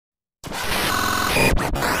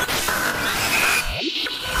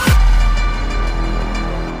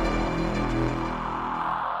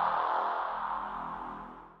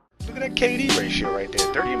KD ratio right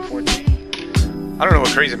there, 30 and 14. I don't know what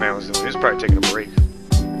Krazymann was doing. He was probably taking a break.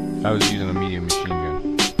 I was using a medium machine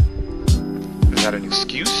gun. Is that an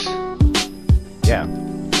excuse? Yeah.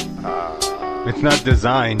 It's not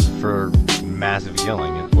designed for massive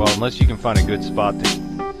killing. Well, unless you can find a good spot to,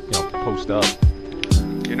 you know, post up.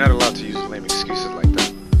 You're not allowed to use lame excuses like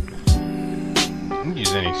that. I can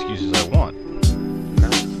use any excuses I want.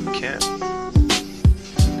 No, you can't.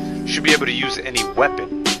 You should be able to use any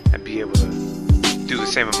weapon and be able to do the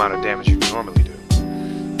same amount of damage you normally do.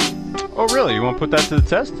 Oh, really? You want to put that to the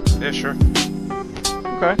test? Yeah, sure.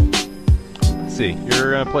 Okay. Let's see.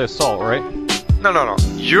 You're gonna play assault, right? No, no, no.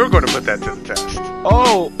 You're going to put that to the test.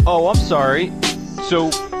 Oh, I'm sorry. So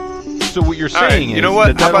what you're saying you is know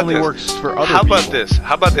what? that only works for other How people. about this?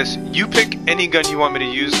 How about this? You pick any gun you want me to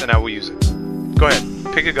use, and I will use it. Go ahead.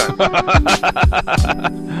 Pick a gun.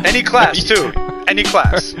 Any class, too. Any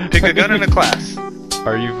class. Pick a gun in a class.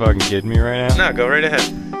 Are you fucking kidding me right now? No, go right ahead.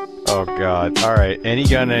 Oh, God. All right. Any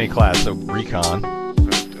gun, any class. So, recon.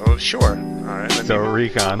 Oh, sure. All right.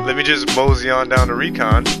 Recon. Let me just mosey on down to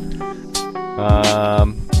recon. I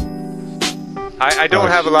don't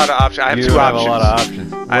have a lot of options. I have two options. You have a lot of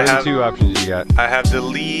options. What are the two options you got? I have the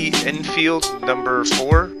Lee Enfield number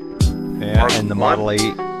 4. Yeah, and the Model 8.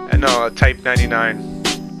 And no, a Type 99.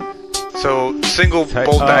 So, single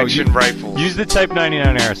bolt action rifle. Use the Type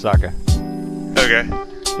 99 Arasaka. Okay.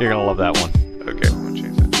 You're gonna love that one. Okay, I'm gonna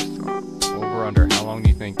change that. Over under. How long do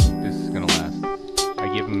you think this is gonna last? I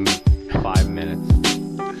give him 5 minutes.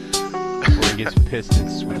 Before he gets pissed and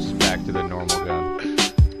switches back to the normal gun.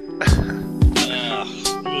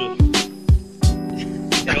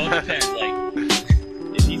 It all depends. Like,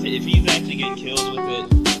 if he's actually getting kills with it,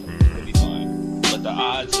 it'll be fine. But the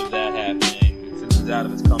odds of that happening, since he's out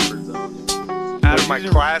of his comfort zone, out of my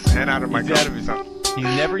class and out of my comfort zone. He's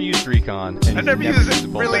never used recon, and I never used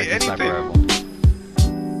really anything.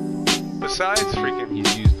 Besides freaking,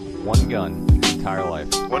 he's used one gun his entire life.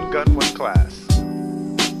 One gun, one class.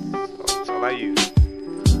 That's all I use.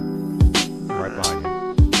 Right behind you.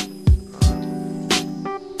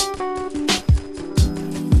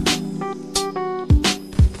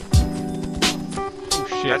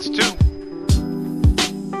 That's 2.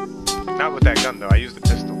 Not with that gun though. I use the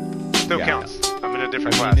pistol. Still counts. Yeah. I'm in a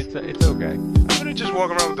different class. It's okay. I'm gonna just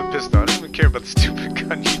walk around with the pistol. I don't even care about the stupid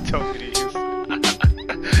gun you told me to use.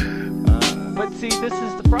 But see, this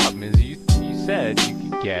is the problem. Is you said you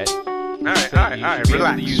could get. All right.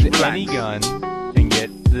 Relax. Use any gun and get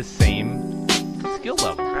the same skill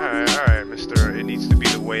level. All right, Mister. It needs to be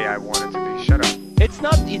the way I want it to be. Shut up. It's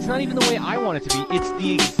not even the way I want it to be. It's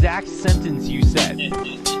the exact sentence you said.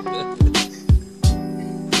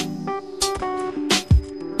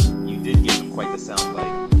 you did give him quite the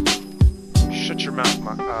soundbite. Shut your mouth,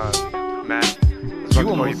 Matt. You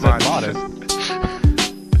almost said modest.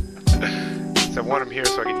 So I want him here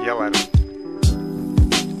so I can yell at him.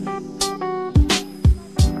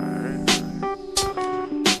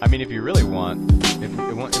 I mean, if you really want, if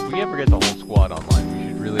we ever get the whole squad online, we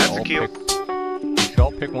should really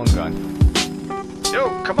all pick one gun. Yo,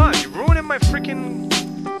 come on, you're ruining my freaking...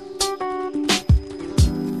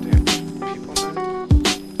 Damn people, man.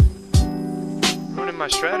 Ruining my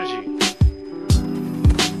strategy.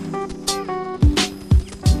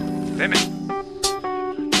 Damn it.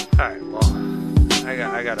 Alright, well,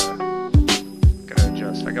 I gotta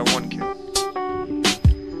adjust. I got 1 kill.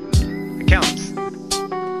 It counts.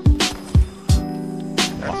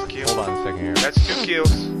 That's a kill. Hold on a second here. That's 2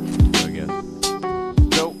 kills. I guess.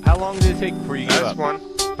 So, how long did it take before you gave up? That's 1.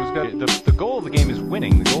 The goal of the game is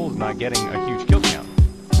winning. The goal is not getting a huge kill count.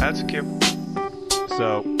 That's a kill.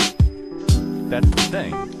 So, that's the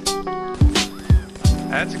thing.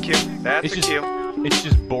 That's a kill. That's a kill. It's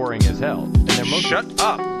just boring as hell. And they're Shut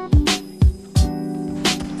up.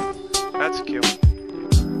 That's a kill.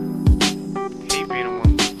 I hate being in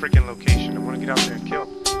one freaking location. I want to get out there and kill.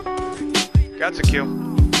 That's a kill.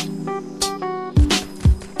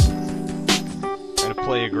 Gonna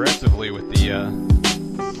play aggressively with the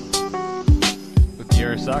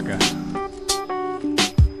Arasaka.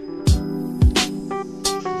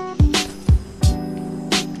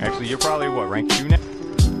 Actually, you're probably what, rank 2 now?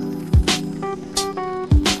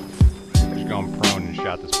 Just gone prone and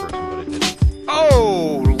shot this person, but it didn't.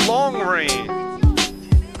 Oh, long range.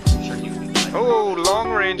 Oh,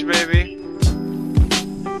 long range, baby.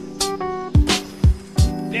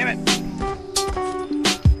 Damn it.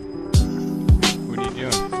 What are you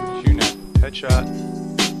doing? What are you shooting at? Headshot.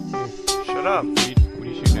 Shut up. What are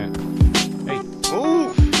you shooting at? Hey.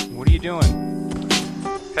 Move. What are you doing?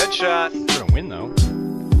 Headshot. You're gonna win, though. I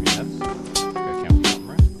mean, that's gotta count for something,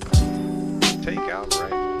 right? Take out,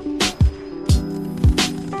 right?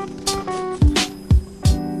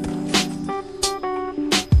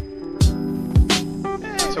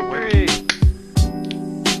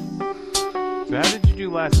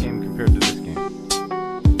 last game compared to this game?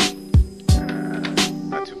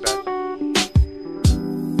 Not too bad.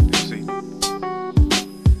 Let's see. You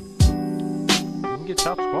can get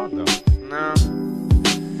top squad though. No.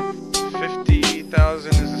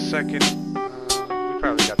 50,000 is the second. We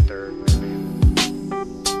probably got third, maybe.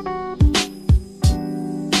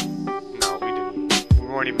 No, we didn't. We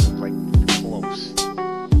weren't even, like, close.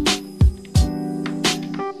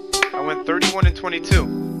 I went 31 and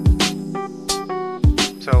 22.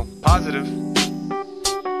 So, positive.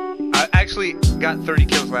 I actually got 30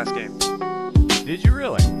 kills last game. Did you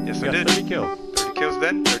really? Yes, you I got did. 30 kills. 30 kills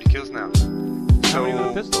then, 30 kills now. How many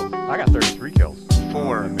with a pistol? I got 33 kills.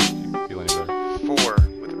 4. That makes you feel any better. 4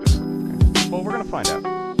 with a pistol. Okay. Well, we're gonna find out.